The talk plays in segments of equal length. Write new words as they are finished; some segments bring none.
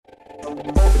What's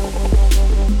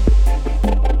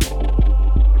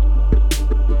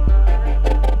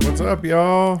up,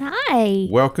 y'all? Hi.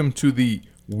 Welcome to the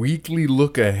weekly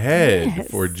look ahead Yes.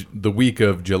 for the week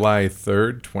of July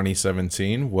 3rd,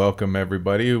 2017. Welcome,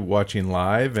 everybody watching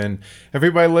live and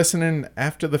everybody listening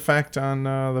after the fact on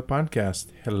the podcast.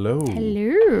 Hello.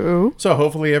 Hello. So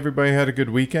hopefully everybody had a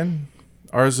good weekend.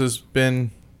 Ours has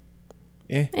been...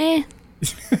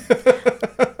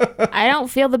 I don't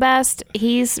feel the best.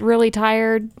 He's really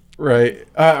tired. Right.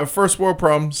 First world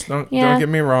problems. Don't get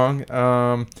me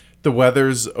wrong. The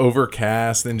weather's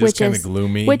overcast and just kind of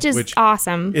gloomy. Which is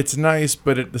awesome. It's nice,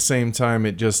 but at the same time,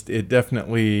 it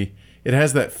definitely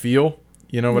has that feel.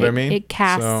 You know what I mean? It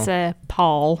casts a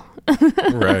pall.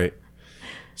 Right.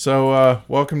 So,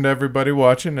 welcome to everybody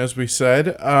watching, as we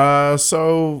said.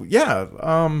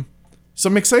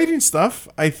 Some exciting stuff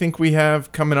I think we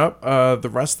have coming up the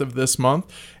rest of this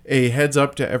month. A heads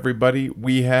up to everybody.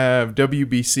 We have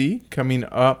WBC coming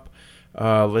up.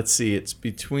 Let's see. It's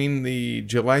between the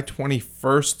July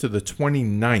 21st to the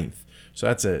 29th. So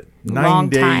that's a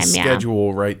 9-day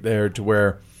schedule right there to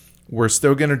where we're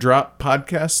still going to drop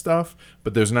podcast stuff,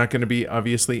 but there's not going to be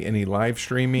obviously any live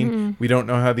streaming. We don't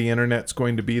know how the internet's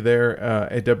going to be there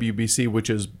at WBC, which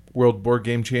is World Board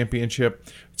Game Championship.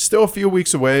 It's still a few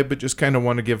weeks away, but just kind of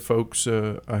want to give folks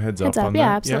a heads up on that.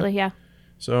 Yeah, absolutely. Yeah.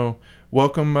 So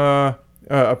welcome.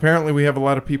 Apparently, we have a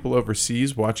lot of people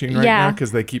overseas watching right now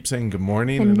because they keep saying good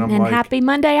morning, and I'm like, happy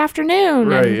Monday afternoon.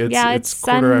 Right, and it's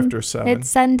quarter after 7. It's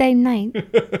Sunday night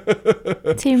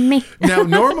to me. Now,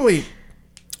 normally,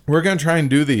 we're going to try and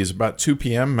do these about 2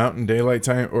 p.m. Mountain Daylight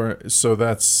Time, so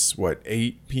that's,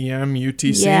 8 p.m.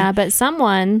 UTC? Yeah, but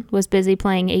someone was busy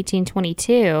playing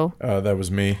 1822. That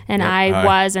was me. And I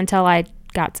was until I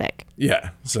got sick.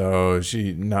 Yeah, so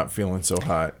she not feeling so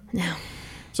hot. No.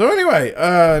 So anyway,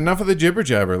 enough of the jibber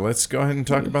jabber. Let's go ahead and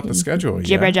talk about the schedule.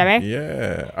 Jibber jabber?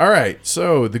 Yeah. All right.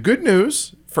 So the good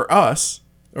news for us,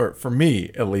 or for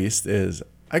me at least, is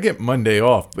I get Monday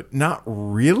off, but not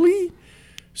really.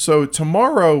 So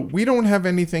tomorrow we don't have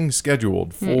anything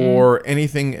scheduled for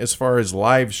anything as far as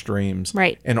live streams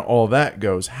and all that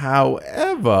goes.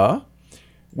 However,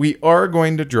 we are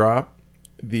going to drop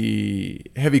the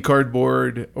Heavy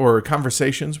Cardboard or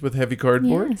Conversations with Heavy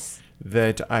Cardboard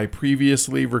that I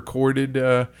previously recorded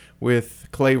with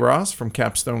Clay Ross from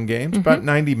Capstone Games, about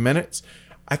 90 minutes.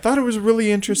 I thought it was a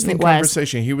really interesting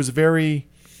conversation. He was very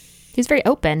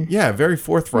open. Yeah, very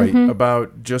forthright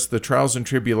about just the trials and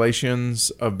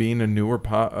tribulations of being a newer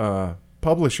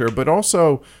publisher, but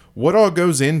also what all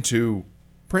goes into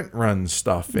print run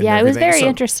stuff. And it was very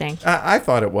interesting. I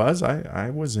thought it was. I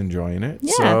was enjoying it.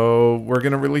 Yeah. So we're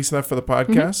going to release that for the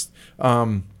podcast.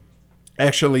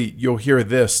 Actually, you'll hear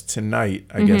this tonight,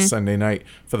 I guess Sunday night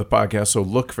for the podcast. So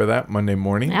look for that Monday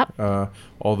morning. Yep.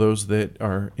 All those that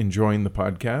are enjoying the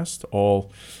podcast,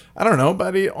 I don't know,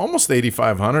 buddy, almost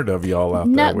 8,500 of y'all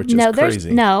out there, which is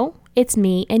crazy. No, it's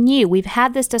me and you. We've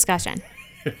had this discussion.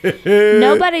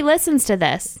 Nobody listens to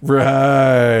this.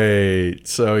 Right.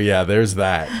 So, yeah, there's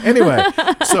that. Anyway,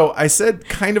 so I said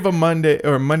kind of a Monday,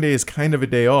 or Monday is kind of a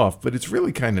day off, but it's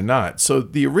really kind of not. So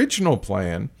the original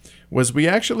plan was we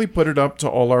actually put it up to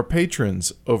all our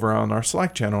patrons over on our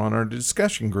Slack channel, on our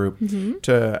discussion group,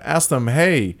 to ask them,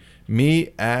 hey,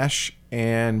 me, Ash,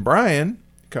 and Brian,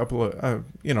 a couple of,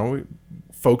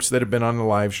 folks that have been on the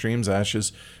live streams. Ash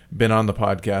has been on the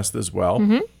podcast as well.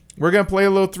 We're going to play a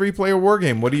little 3-player war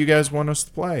game. What do you guys want us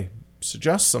to play?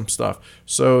 Suggest some stuff.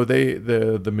 So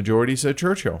the majority said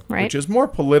Churchill, which is more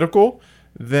political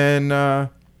than a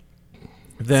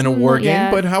war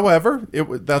game. But however,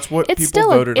 that's what people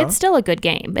voted on. It's still a good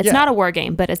game. It's not a war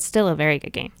game, but it's still a very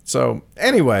good game. So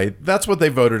anyway, that's what they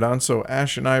voted on. So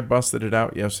Ash and I busted it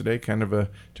out yesterday, kind of to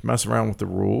mess around with the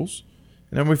rules.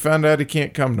 And then we found out he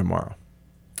can't come tomorrow.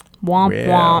 Womp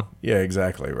womp. Yeah,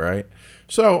 exactly, right?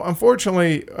 So,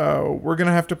 unfortunately, we're going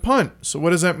to have to punt. So,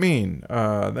 what does that mean?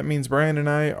 That means Brian and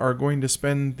I are going to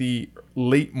spend the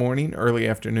late morning, early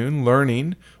afternoon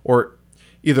learning, or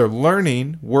either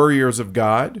learning Warriors of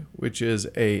God, which is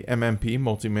a MMP,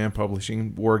 multi-man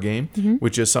publishing war game,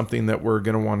 which is something that we're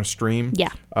going to want to stream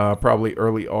probably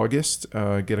early August,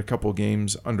 get a couple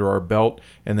games under our belt,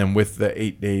 and then with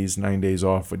the 9 days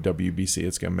off with WBC,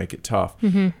 it's going to make it tough.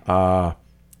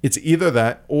 It's either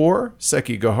that or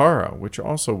Sekigahara, which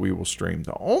also we will stream.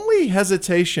 The only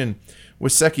hesitation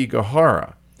with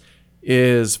Sekigahara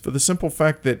is for the simple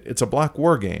fact that it's a block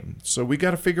war game. So we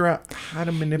got to figure out how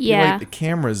to manipulate the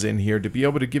cameras in here to be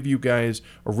able to give you guys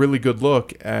a really good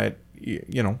look at,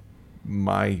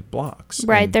 my blocks.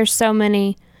 Right. And there's so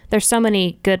many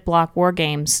good block war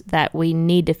games that we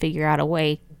need to figure out a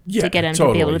way Yeah, to get them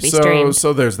totally. to be able to be streamed.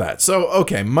 So there's that. So,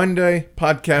 okay, Monday,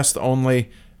 podcast only.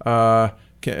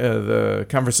 The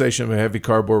conversation with Heavy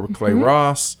Cardboard with Clay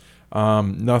Ross.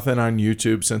 Nothing on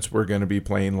YouTube since we're going to be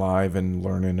playing live and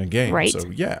learning a game. Right. So,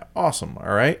 yeah, awesome.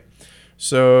 All right.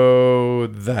 So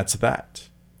that's that.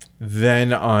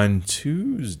 Then on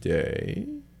Tuesday,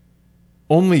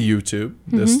 only YouTube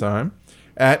this time,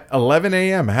 at 11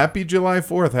 a.m. Happy July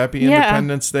 4th. Happy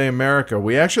Independence Day, America.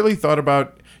 We actually thought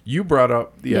about, you brought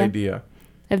up the idea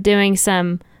of doing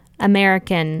some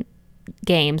American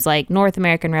games like North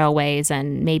American Railways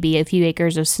and maybe A Few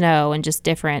Acres of Snow and just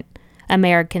different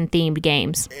American themed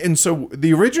games. And so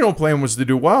the original plan was to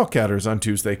do Wildcatters on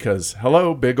Tuesday because,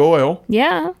 hello, big oil.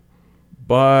 Yeah.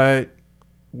 But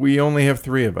we only have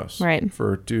 3 of us Right.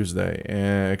 for Tuesday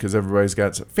because everybody's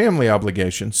got family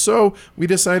obligations. So we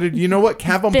decided, you know what?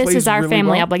 Cavum This plays is our really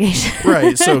family well. obligation.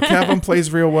 Right. So Cavum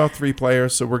plays real well, 3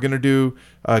 players. So we're going to do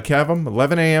Cavum,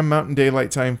 11 a.m. Mountain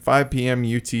Daylight Time, 5 p.m.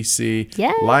 UTC.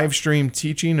 Yeah. Live stream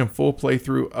teaching and full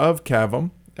playthrough of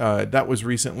Cavum. That was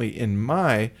recently in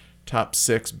my top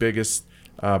 6 biggest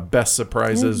best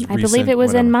surprises. I believe it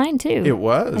was in mine too. It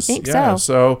was. I think yeah.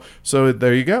 so. So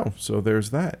there you go. So there's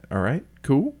that. All right.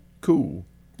 Cool.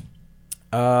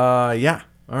 Yeah.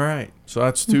 All right. So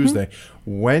that's Tuesday.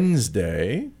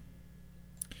 Wednesday,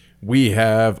 we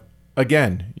have,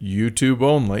 again, YouTube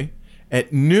only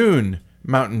at noon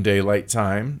Mountain Daylight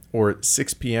Time or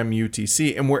 6 p.m.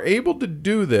 UTC. And we're able to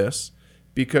do this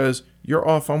because you're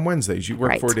off on Wednesdays. You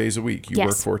work 4 days a week. You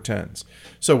work 4 10s.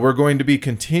 So we're going to be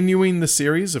continuing the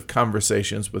series of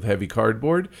conversations with Heavy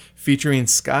Cardboard featuring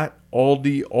Scott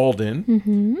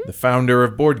Alden, the founder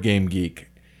of Board Game Geek.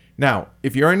 Now,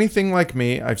 if you're anything like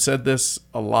me, I've said this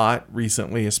a lot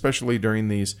recently, especially during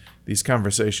these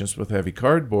conversations with Heavy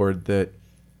Cardboard, that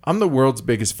I'm the world's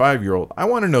biggest 5-year-old. I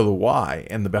want to know the why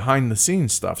and the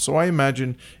behind-the-scenes stuff. So I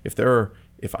imagine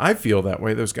if I feel that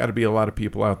way, there's got to be a lot of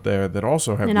people out there that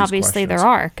also have these questions. And obviously there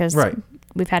are, because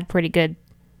we've had pretty good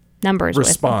numbers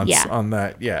response on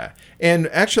that. Yeah. And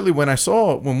actually when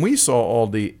we saw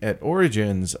Aldi at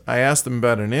Origins, I asked him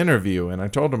about an interview, and I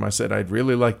told him, I said, I'd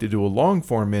really like to do a long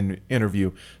form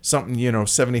interview, something,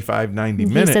 75, 90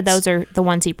 minutes. He said those are the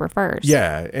ones he prefers.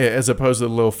 Yeah. As opposed to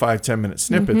the little 5-10 minute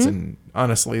snippets. And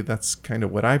honestly, that's kind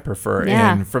of what I prefer.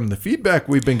 Yeah. And from the feedback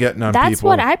we've been getting on That's people.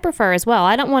 what I prefer as well.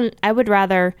 I would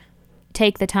rather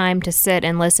take the time to sit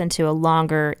and listen to a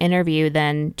longer interview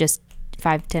than just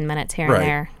 5-10 minutes here and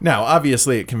there. Now,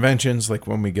 obviously, at conventions, like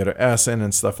when we go to Essen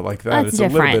and stuff like that, That's it's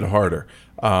different. a little bit harder.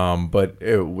 But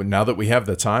now that we have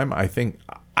the time, I think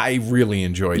I really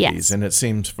enjoy these, and it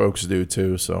seems folks do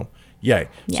too. So, yay.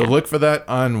 Yeah. So look for that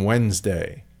on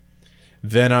Wednesday.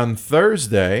 Then on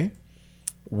Thursday,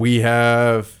 we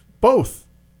have both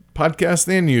podcast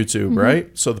and YouTube,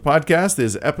 right? So the podcast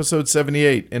is episode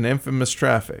 78, An Infamous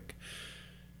Traffic.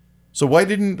 So why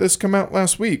didn't this come out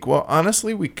last week? Well,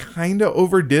 honestly, we kind of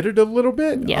overdid it a little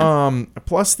bit. Yeah.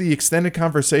 Plus, the extended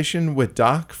conversation with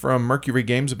Doc from Mercury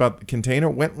Games about the container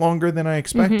went longer than I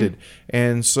expected.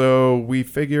 And so we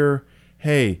figure,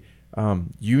 hey,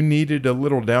 you needed a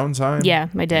little downtime. Yeah,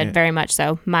 I did, very much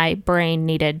so. My brain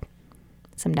needed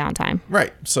some downtime.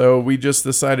 Right. So we just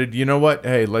decided, you know what?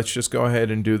 Hey, let's just go ahead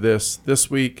and do this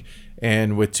week.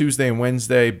 And with Tuesday and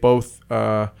Wednesday, both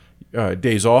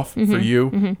days off for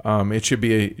you. It should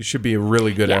be a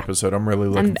really good episode. I'm really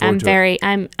looking forward to it.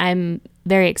 I'm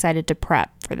very excited to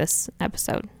prep for this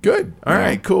episode. Good. All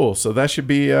right, cool. So that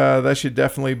should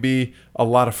definitely be a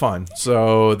lot of fun.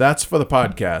 So that's for the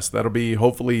podcast. That'll be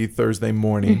hopefully Thursday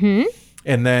morning.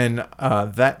 And then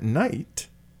that night,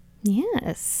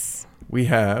 yes, we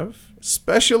have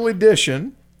special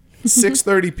edition,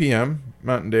 6:30 p.m.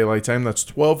 Mountain Daylight Time. That's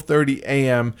 12:30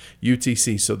 a.m.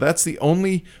 UTC. So that's the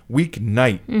only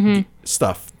weeknight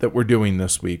stuff that we're doing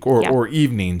this week, or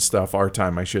evening stuff, our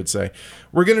time, I should say.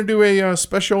 We're going to do a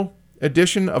special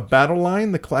edition of Battle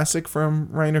Line, the classic from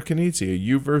Reiner Knizia,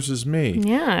 You versus Me.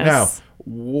 Yes. Now,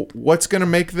 what's going to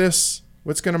make this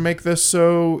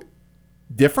so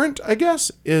different, I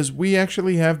guess, is we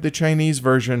actually have the Chinese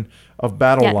version of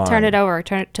Battle Line. Turn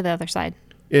it to the other side.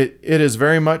 It is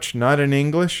very much not in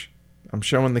English. I'm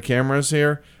showing the cameras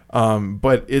here.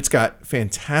 But it's got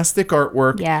fantastic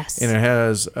artwork. Yes. And it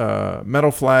has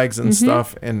metal flags and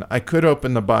stuff. And I could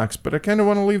open the box, but I kind of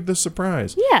want to leave the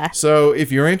surprise. Yeah. So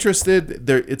if you're interested,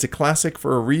 it's a classic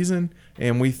for a reason.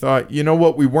 And we thought, you know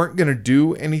what? We weren't going to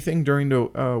do anything during the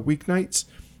weeknights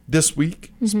this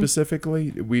week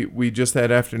specifically. We just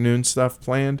had afternoon stuff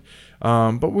planned.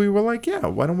 But we were like, yeah,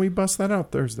 why don't we bust that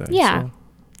out Thursday? Yeah. So.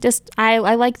 Just, I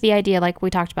like the idea, like we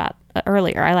talked about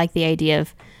earlier. I like the idea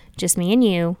of just me and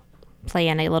you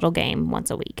playing a little game once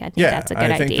a week. I think Yeah, that's a good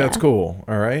idea. I think that's cool.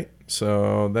 All right,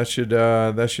 so that should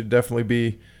definitely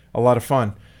be a lot of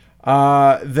fun.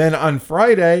 Then on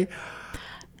Friday,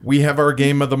 we have our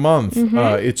game of the month.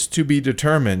 It's to be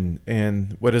determined.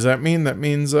 And what does that mean? That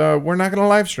means we're not going to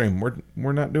live stream.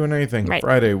 We're not doing anything Right.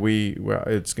 Friday.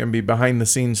 It's going to be behind the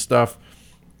scenes stuff,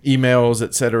 emails,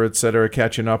 et cetera,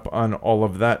 catching up on all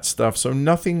of that stuff. So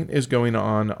nothing is going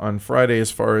on Friday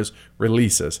as far as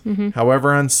releases.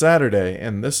 However, on Saturday,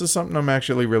 and this is something I'm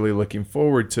actually really looking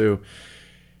forward to,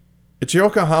 it's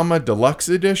Yokohama Deluxe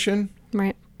Edition.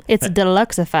 Right. It's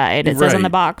deluxeified. It says on the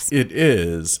box. It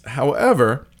is.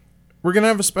 However, we're going to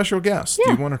have a special guest.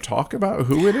 Yeah. Do you want to talk about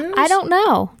who it is? I don't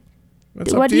know.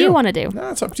 It's What up to do you want to do? No,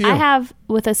 it's up to you. I have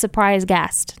with a surprise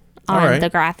guest All on right. the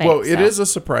graphic. Well, it so. is a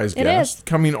surprise It guest is.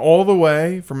 coming all the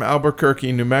way from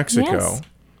Albuquerque, New Mexico. Yes.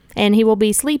 And he will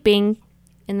be sleeping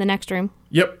in the next room.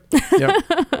 Yep.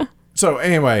 So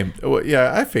anyway,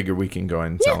 yeah, I figure we can go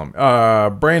ahead and tell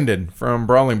him. Brandon from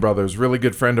Brawling Brothers, really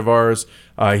good friend of ours.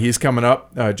 He's coming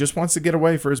up. Just wants to get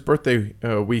away for his birthday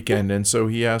weekend, and so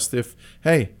he asked if,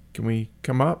 hey, can we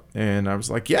come up? And I was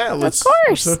like, yeah, let's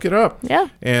hook it up. Yeah.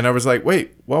 And I was like,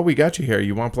 wait, while we got you here,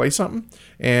 you want to play something?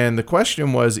 And the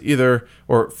question was either,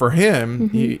 or for him,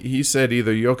 he said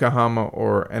either Yokohama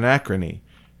or Anachrony.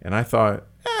 And I thought,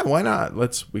 why not?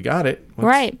 We got it.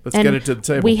 Right. Let's And get it to the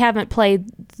table. We haven't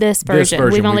played this version.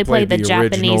 We've only played the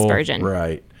Japanese original version.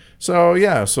 Right. So,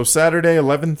 yeah. So, Saturday,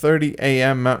 11:30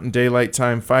 a.m. Mountain Daylight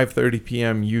Time, 5:30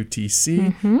 p.m.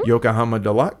 UTC. Yokohama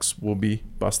Deluxe. We'll be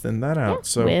busting that out.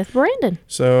 So With Brandon.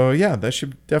 So, yeah, that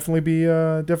should definitely be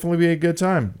a good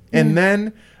time. And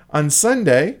then on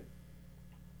Sunday,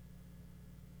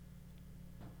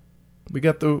 we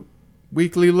got the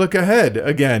weekly look ahead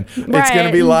again. It's going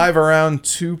to be live around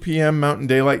 2 p.m. Mountain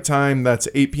Daylight Time. That's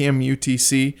 8 p.m.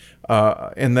 UTC.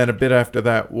 And then a bit after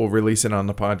that, we'll release it on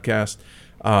the podcast.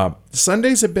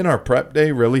 Sundays have been our prep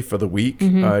day really for the week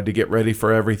to get ready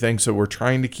for everything. So we're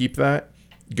trying to keep that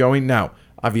going. Now,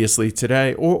 obviously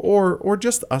today or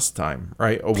just us time,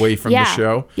 right? Away from the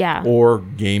show. Yeah. Or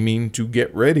gaming to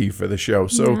get ready for the show.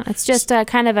 So it's just a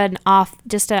kind of an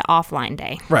offline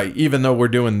day. right. Even though we're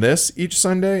doing this each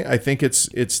Sunday, I think it's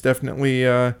definitely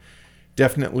a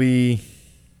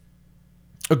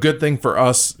good thing for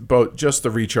us, but just the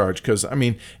recharge. Because I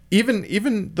mean,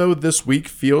 even though this week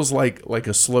feels like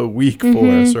a slow week for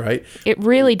us, right? It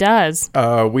really does.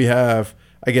 We have,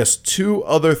 I guess, 2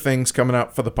 other things coming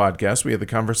out for the podcast. We have the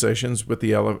conversations with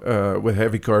with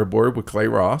Heavy Cardboard with Clay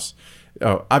Ross.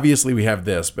 Obviously, we have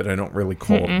this, but I don't really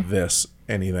call this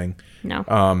anything. No.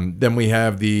 Then we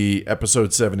have the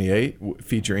episode 78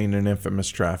 featuring an infamous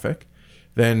traffic.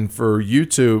 Then for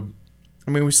YouTube,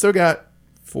 I mean, we still got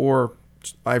 4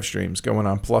 live streams going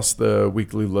on, plus the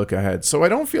weekly look ahead. So I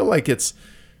don't feel like it's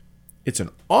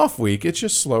an off week. It's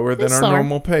just slower than our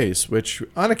normal pace, which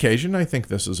on occasion I think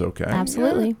this is okay.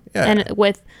 Absolutely. Yeah. And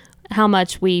with how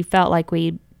much we felt like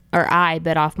I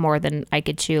bit off more than I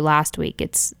could chew last week,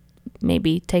 it's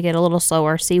maybe take it a little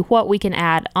slower, see what we can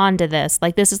add onto this.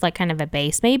 Like this is like kind of a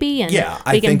base maybe, and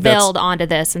we can build onto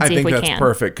this and see if we can. I think that's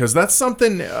perfect, because that's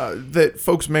something that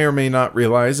folks may or may not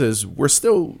realize is we're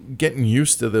still getting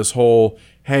used to this whole,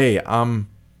 hey, I'm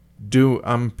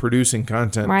producing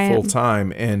content full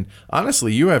time, and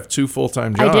honestly, you have 2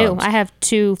 full-time jobs. I do. I have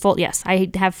 2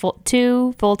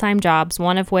 2 full-time jobs,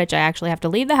 one of which I actually have to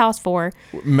leave the house for.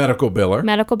 Medical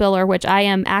biller, which I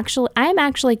am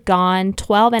actually gone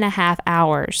 12 and a half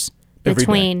hours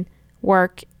between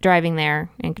work, driving there,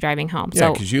 and driving home.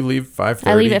 Yeah, because you leave 5:30.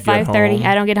 I leave at 5:30.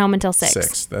 I don't get home until 6.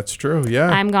 6. That's true. Yeah.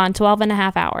 I'm gone 12 and a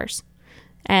half hours,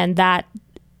 and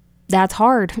that's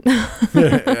hard.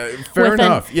 Fair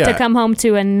enough. Yeah. To come home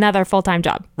to another full-time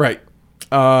job. Right.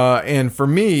 And for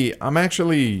me, I'm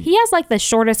actually... He has like the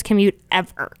shortest commute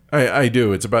ever. I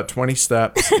do. It's about 20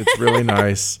 steps. It's really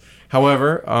nice.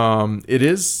 However, it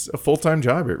is a full-time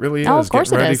job. It really is. Oh, of course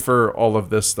Getting ready it is. for all of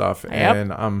this stuff. Yep.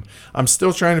 And I'm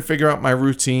still trying to figure out my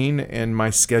routine and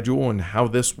my schedule and how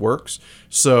this works.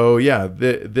 So, yeah,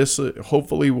 this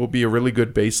hopefully will be a really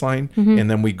good baseline. And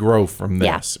then we grow from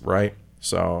this, right?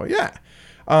 So, yeah.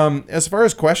 As far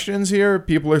as questions here,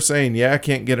 people are saying, I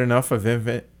can't get enough of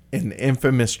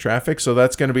infamous traffic. So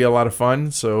that's going to be a lot of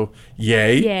fun. So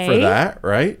yay. For that,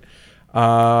 right?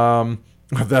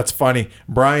 That's funny.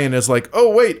 Brian is like,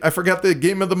 oh, wait, I forgot the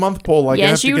game of the month poll. I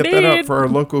have to get that up for our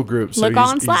local group. So Look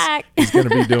on Slack. He's going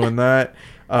to be doing that.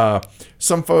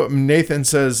 Nathan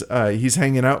says he's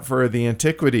hanging out for the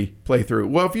Antiquity playthrough.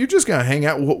 Well, if you're just gonna hang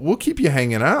out, we'll keep you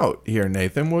hanging out here,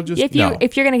 Nathan. We'll just if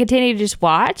you're gonna continue to just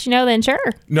watch, then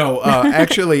sure. No,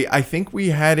 actually, I think we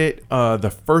had it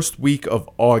the first week of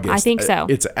August. I think so.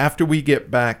 It's after we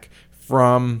get back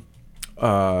from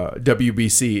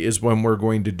WBC is when we're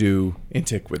going to do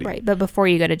Antiquity. Right, but before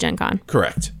you go to Gen Con.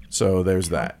 Correct. So there's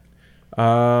that.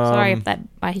 Sorry if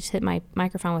I just hit my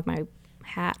microphone with my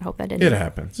hat. I hope that didn't. It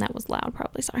happens. That was loud,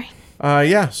 probably. Sorry.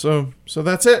 Yeah. So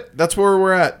that's it. That's where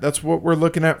we're at. That's what we're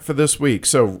looking at for this week.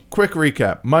 So quick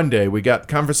recap. Monday, we got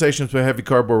Conversations with Heavy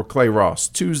Cardboard with Clay Ross.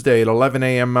 Tuesday at 11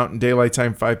 a.m. Mountain Daylight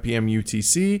Time, 5 p.m.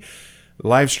 UTC.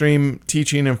 Live stream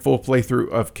teaching and full playthrough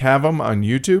of Cavum on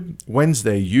YouTube.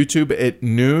 Wednesday, YouTube at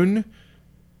noon.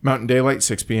 Mountain Daylight,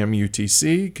 6 p.m.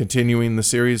 UTC. Continuing the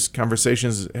series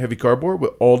Conversations Heavy Cardboard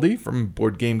with Aldi from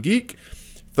Board Game Geek.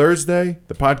 Thursday,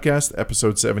 the podcast,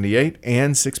 episode 78,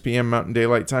 and 6 p.m. Mountain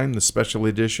Daylight Time, the special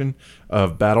edition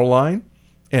of Battle Line.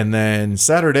 And then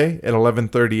Saturday at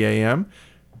 11:30 a.m.,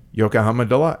 Yokohama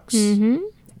Deluxe. Mm-hmm.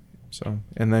 So,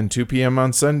 and then 2 p.m.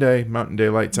 on Sunday, Mountain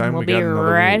Daylight Time. We'll be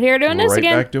right here doing this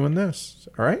again. Right back doing this.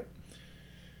 All right.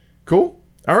 Cool.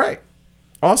 All right.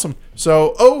 Awesome.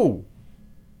 So,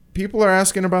 people are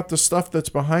asking about the stuff that's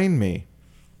behind me.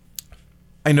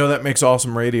 I know that makes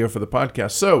awesome radio for the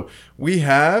podcast. So, we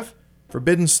have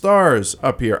Forbidden Stars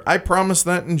up here. I promised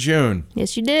that in June.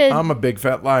 Yes, you did. I'm a big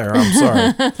fat liar. I'm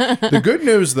sorry. The good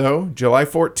news, though, July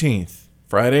 14th,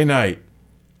 Friday night,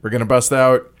 we're going to bust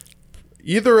out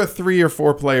either a 3 or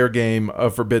 4 player game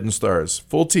of Forbidden Stars.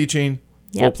 Full teaching,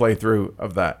 full playthrough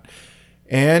of that.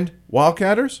 And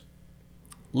Wildcatters,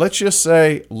 let's just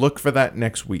say look for that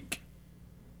next week.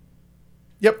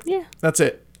 Yep. Yeah. That's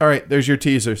it. All right. There's your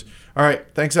teasers. All right.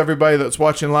 Thanks, everybody that's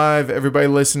watching live, everybody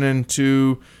listening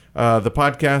to the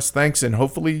podcast. Thanks. And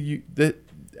hopefully,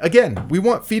 again, we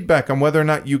want feedback on whether or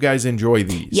not you guys enjoy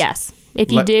these. Yes. If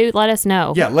you do, let us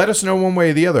know. Yeah, let us know one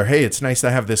way or the other. Hey, it's nice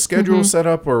to have this schedule set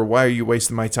up, or why are you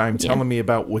wasting my time telling me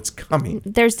about what's coming?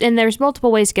 There's multiple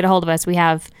ways to get a hold of us.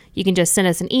 You can just send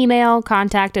us an email,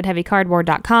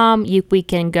 contact@heavycardboard.com. You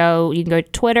can go to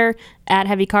Twitter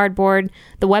 @heavycardboard.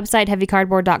 The website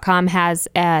heavycardboard.com has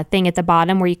a thing at the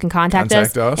bottom where you can contact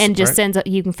us and just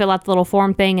you can fill out the little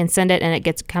form thing and send it, and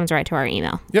it comes right to our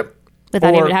email. Yep.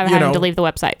 Without even having to leave the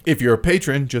website. If you're a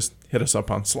patron, just hit us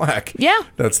up on Slack. Yeah.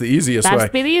 That's the easiest way.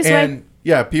 That's the easiest way. And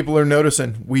yeah, people are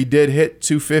noticing. We did hit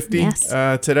 250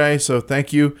 today. So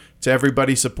thank you to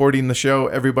everybody supporting the show.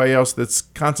 Everybody else that's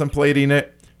contemplating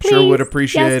it. Please. Sure would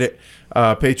appreciate it.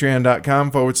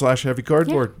 Patreon.com/Heavy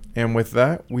Cardboard. Yeah. And with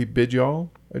that, we bid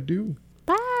y'all adieu.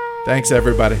 Bye. Thanks,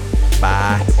 everybody.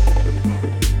 Bye.